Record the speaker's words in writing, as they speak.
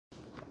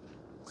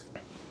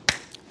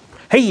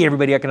Hey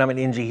everybody, Economic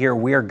Ninja here.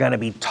 We're going to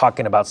be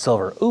talking about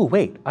silver. Ooh,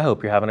 wait, I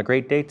hope you're having a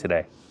great day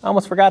today. I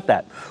almost forgot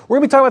that. We're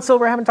going to be talking about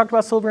silver. I haven't talked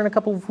about silver in a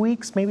couple of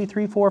weeks, maybe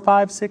 3, 4,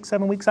 5, 6,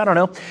 7 weeks. I don't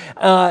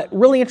know.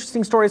 Really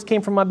interesting stories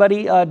came from my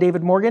buddy,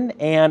 David Morgan,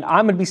 and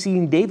I'm going to be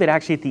seeing David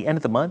actually at the end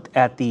of the month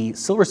at the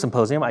Silver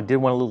Symposium. I did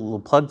want a little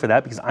plug for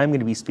that because I'm going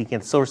to be speaking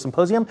at the Silver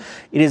Symposium.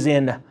 It is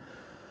in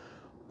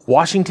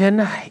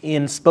Washington,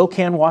 in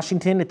Spokane,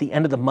 Washington, at the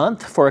end of the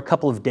month for a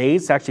couple of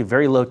days. It's actually a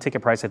very low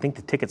ticket price. I think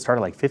the ticket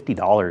started like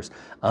 $50.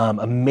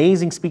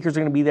 Amazing speakers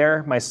are going to be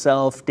there.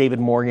 Myself, David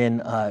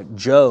Morgan,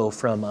 Joe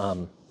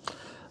from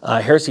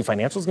Heresy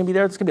Financial is going to be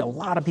there. There's going to be a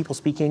lot of people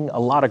speaking, a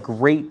lot of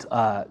great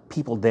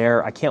people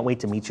there. I can't wait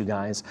to meet you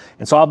guys.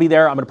 And so I'll be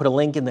there. I'm going to put a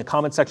link in the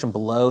comment section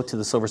below to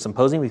the Silver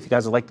Symposium. If you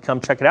guys would like to come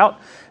check it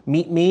out,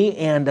 meet me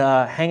and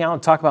hang out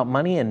and talk about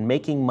money and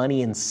making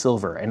money in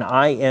silver. And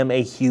I am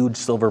a huge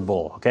silver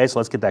bull. Okay, so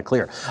let's get that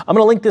clear. I'm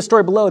going to link this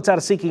story below. It's out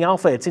of Seeking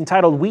Alpha. It's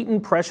entitled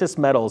Wheaton Precious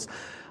Metals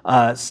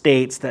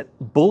states that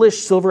bullish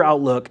silver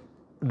outlook.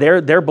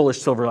 Their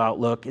bullish silver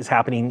outlook is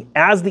happening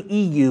as the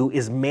EU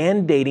is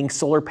mandating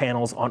solar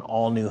panels on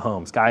all new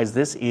homes. Guys,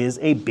 this is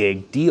a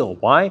big deal.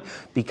 Why?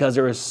 Because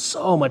there is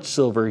so much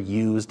silver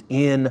used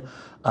in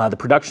the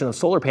production of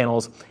solar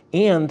panels,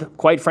 and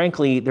quite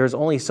frankly, there's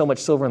only so much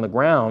silver in the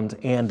ground,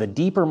 and the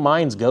deeper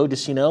mines go,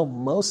 just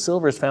most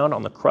silver is found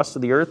on the crust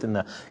of the earth in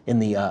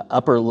the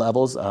upper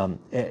levels.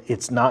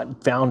 It's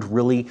not found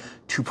really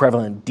too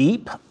prevalent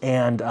deep,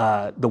 and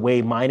the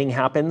way mining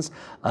happens,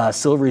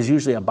 silver is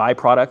usually a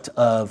byproduct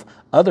of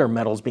other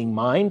metals being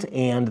mined,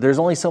 and there's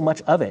only so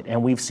much of it.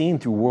 And we've seen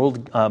through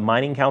World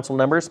Mining Council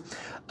numbers,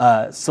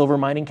 Silver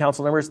Mining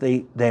Council numbers,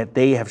 that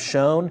they have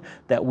shown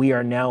that we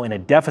are now in a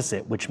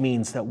deficit, which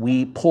means that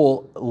we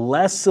pull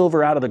less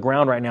silver out of the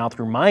ground right now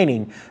through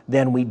mining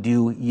than we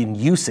do in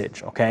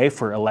usage, okay,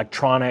 for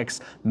electronics,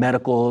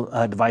 medical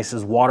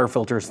devices, water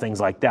filters, things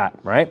like that,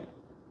 right?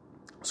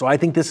 So I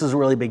think this is a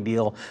really big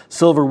deal.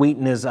 Silver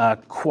Wheaton is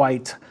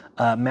quite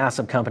a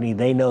massive company.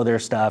 They know their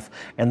stuff,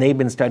 and they've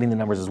been studying the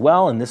numbers as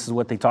well, and this is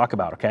what they talk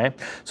about, okay?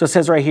 So it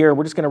says right here,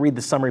 we're just going to read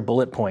the summary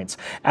bullet points.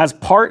 As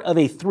part of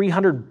a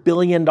 $300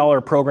 billion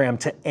program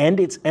to end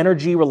its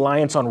energy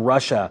reliance on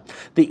Russia,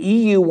 the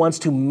EU wants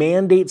to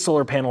mandate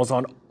solar panels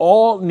on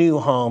all new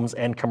homes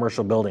and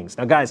commercial buildings.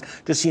 Now, guys,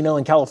 just so you know,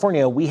 in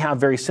California, we have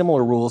very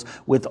similar rules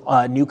with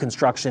new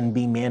construction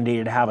being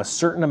mandated to have a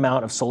certain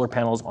amount of solar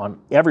panels on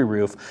every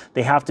roof.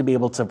 They have to be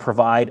able to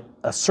provide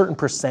a certain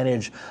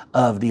percentage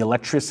of the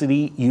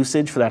electricity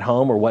usage for that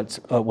home, or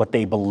what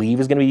they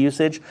believe is going to be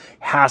usage,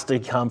 has to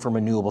come from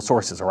renewable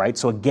sources, all right?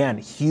 So again,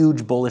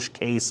 huge bullish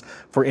case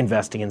for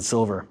investing in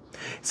silver.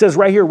 It says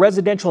right here,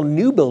 residential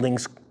new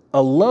buildings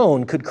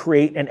alone could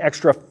create an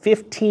extra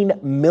 15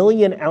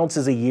 million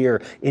ounces a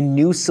year in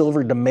new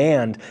silver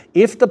demand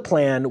if the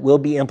plan will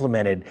be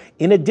implemented,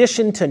 in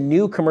addition to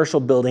new commercial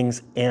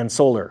buildings and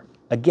solar.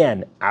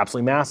 Again,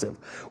 absolutely massive.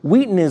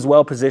 Wheaton is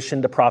well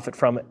positioned to profit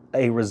from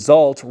a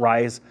resulting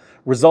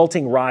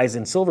rise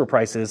in silver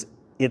prices.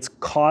 Its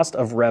cost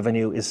of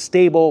revenue is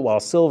stable,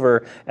 while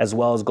silver as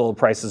well as gold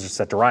prices are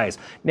set to rise.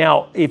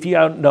 Now, if you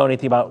don't know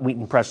anything about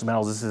Wheaton Precious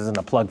Metals, this isn't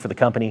a plug for the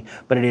company,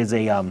 but it is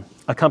a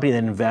company that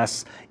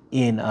invests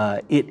in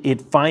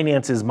it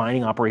finances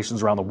mining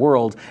operations around the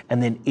world,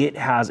 and then it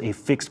has a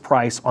fixed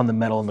price on the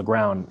metal in the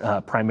ground,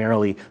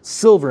 primarily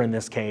silver in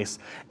this case.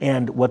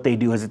 And what they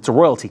do is it's a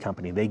royalty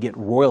company. They get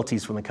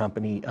royalties from the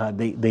company.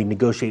 They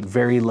negotiate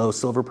very low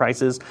silver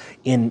prices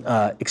in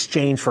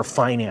exchange for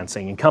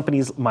financing.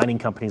 And mining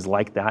companies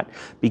like that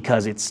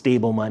because it's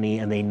stable money,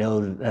 and they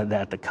know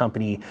that the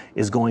company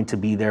is going to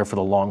be there for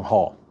the long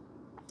haul.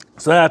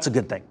 So that's a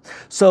good thing.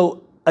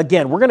 So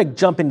again, we're going to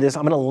jump into this.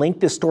 I'm going to link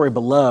this story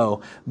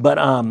below, but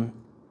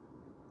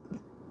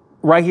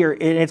right here,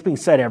 it's being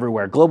said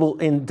everywhere. Global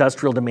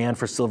industrial demand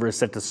for silver is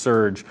set to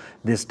surge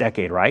this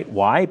decade, right?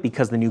 Why?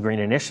 Because the New Green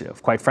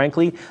Initiative. Quite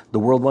frankly, the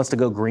world wants to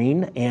go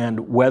green,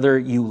 and whether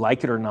you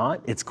like it or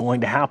not, it's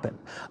going to happen.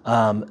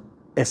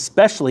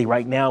 Especially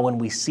right now when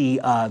we see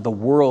the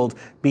world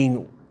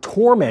being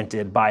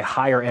tormented by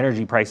higher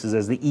energy prices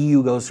as the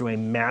EU goes through a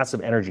massive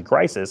energy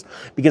crisis,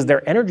 because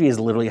their energy is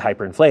literally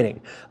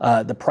hyperinflating.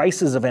 The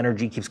prices of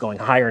energy keeps going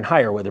higher and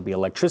higher, whether it be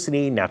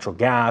electricity, natural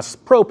gas,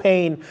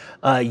 propane,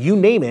 you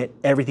name it,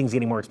 everything's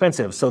getting more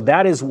expensive. So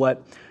that is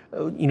what,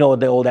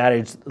 the old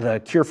adage, the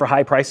cure for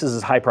high prices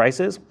is high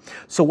prices.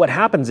 So what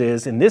happens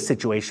is, in this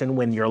situation,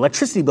 when your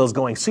electricity bill is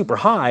going super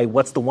high,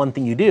 what's the one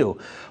thing you do?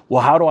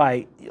 Well, how do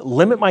I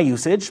limit my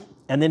usage?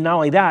 And then not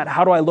only that,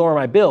 how do I lower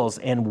my bills?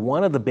 And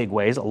one of the big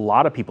ways, a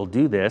lot of people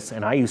do this,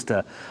 and I used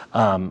to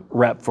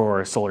rep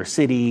for Solar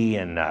City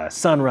and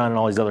Sunrun and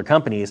all these other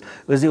companies,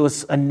 it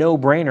was a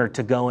no-brainer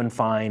to go and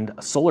find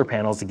solar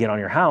panels to get on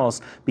your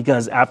house,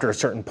 because after a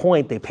certain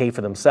point, they pay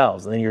for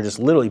themselves. And then you're just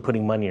literally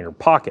putting money in your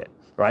pocket,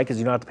 right? Because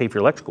you don't have to pay for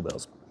your electrical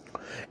bills.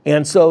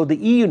 And so the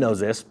EU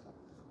knows this,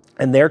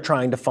 and they're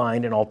trying to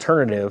find an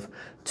alternative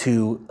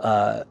to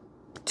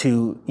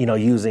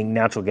using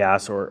natural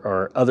gas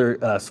or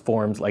other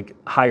forms like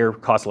higher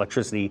cost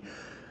electricity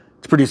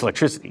to produce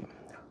electricity.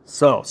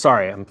 So,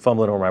 sorry, I'm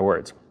fumbling over my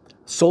words.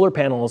 solar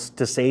panels,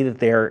 to say that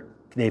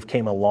they've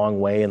came a long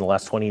way in the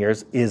last 20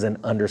 years is an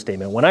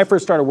understatement. When I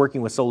first started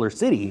working with Solar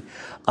City,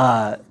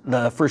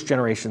 the first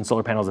generation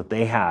solar panels that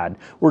they had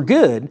were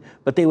good,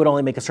 but they would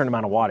only make a certain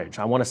amount of wattage.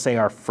 I want to say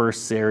our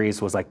first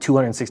series was like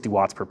 260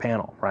 watts per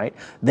panel, right?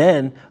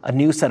 Then a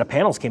new set of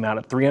panels came out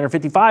at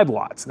 355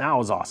 watts. That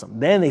was awesome.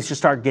 Then they just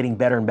start getting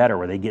better and better,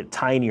 where they get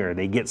tinier,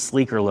 they get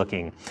sleeker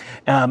looking.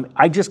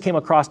 I just came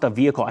across a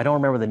vehicle, I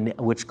don't remember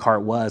which car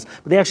it was,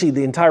 but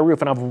the entire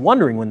roof, and I was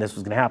wondering when this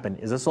was going to happen,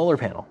 is a solar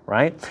panel,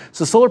 right?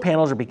 So solar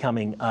panels are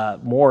becoming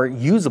more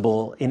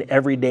usable in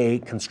everyday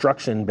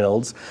construction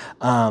builds.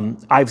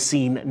 I've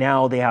seen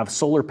now they have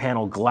solar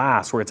panel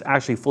glass where it's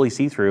actually fully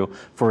see-through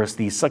for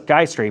these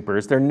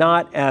skyscrapers. They're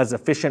not as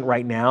efficient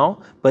right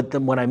now, but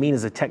what I mean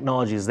is the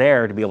technology is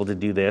there to be able to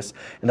do this.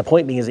 And the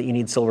point being is that you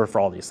need silver for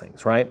all these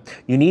things, right?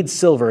 You need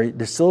silver.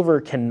 The silver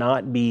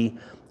cannot be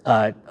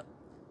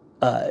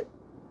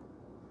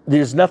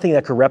there's nothing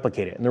that could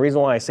replicate it. And the reason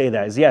why I say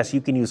that is, yes,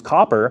 you can use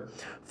copper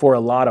for a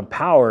lot of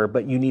power,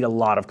 but you need a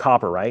lot of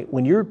copper, right?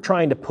 When you're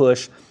trying to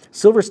push,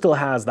 silver still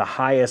has the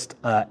highest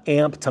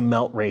amp to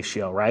melt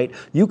ratio, right?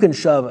 You can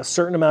shove a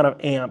certain amount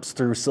of amps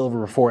through silver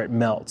before it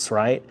melts,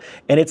 right?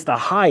 And it's the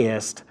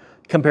highest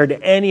compared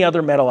to any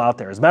other metal out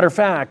there. As a matter of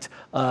fact,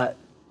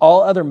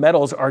 all other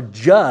metals are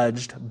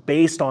judged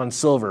based on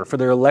silver for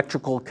their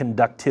electrical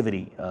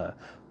conductivity,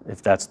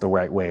 if that's the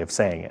right way of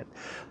saying it.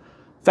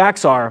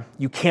 Facts are,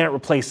 you can't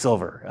replace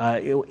silver.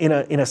 In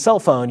a cell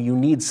phone, you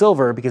need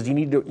silver because you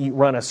need to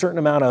run a certain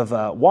amount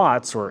of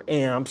watts or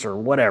amps or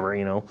whatever,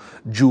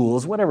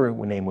 joules, whatever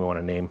name we want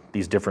to name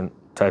these different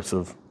types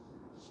of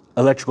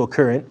electrical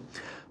current.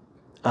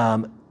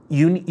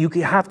 You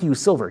have to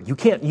use silver. You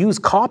can't use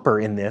copper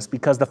in this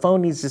because the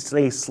phone needs to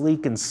stay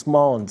sleek and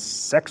small and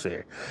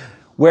sexy.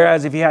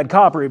 Whereas if you had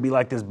copper, it'd be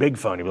like this big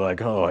phone. You'd be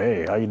like, oh,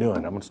 hey, how you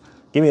doing?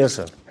 Give me this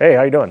one. Hey,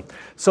 how you doing?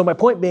 So my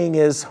point being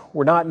is,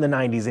 we're not in the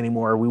 90s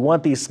anymore. We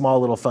want these small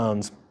little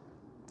phones,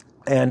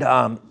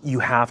 and you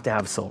have to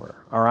have silver,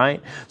 all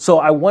right? So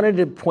I wanted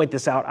to point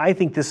this out. I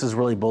think this is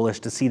really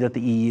bullish to see that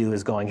the EU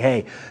is going,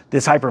 hey,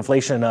 this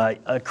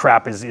hyperinflation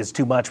crap is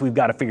too much. We've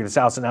got to figure this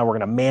out, so now we're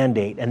going to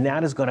mandate, and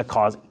that is going to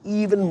cause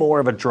even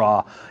more of a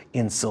draw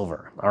in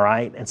silver, all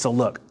right? And so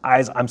look,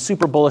 guys, I'm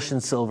super bullish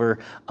in silver.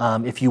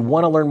 If you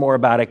want to learn more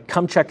about it,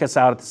 come check us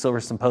out at the Silver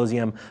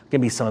Symposium. There's going to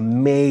be some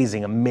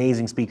amazing,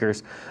 amazing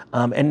speakers,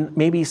 and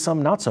maybe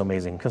some not so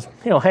amazing, because,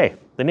 hey,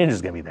 the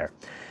ninja's going to be there.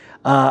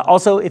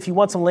 Also, if you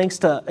want some links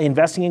to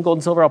investing in gold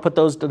and silver, I'll put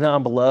those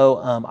down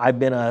below. I've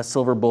been a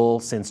silver bull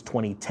since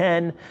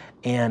 2010,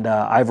 and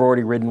I've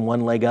already ridden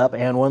one leg up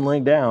and one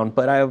leg down,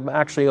 but I'm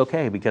actually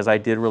okay because I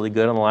did really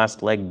good on the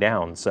last leg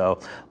down. So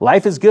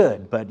life is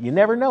good, but you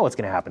never know what's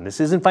going to happen. This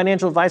isn't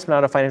financial advice. I'm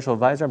not a financial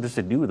advisor. I'm just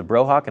a dude with a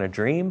bro hawk and a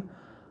dream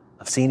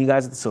of seeing you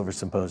guys at the Silver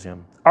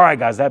Symposium. All right,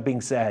 guys, that being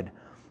said,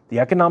 the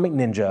Economic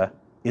Ninja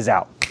is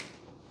out.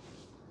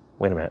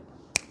 Wait a minute.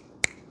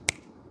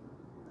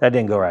 That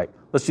didn't go right.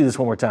 Let's do this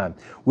one more time.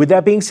 With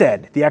that being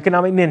said, the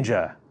Economic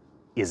Ninja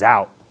is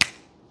out.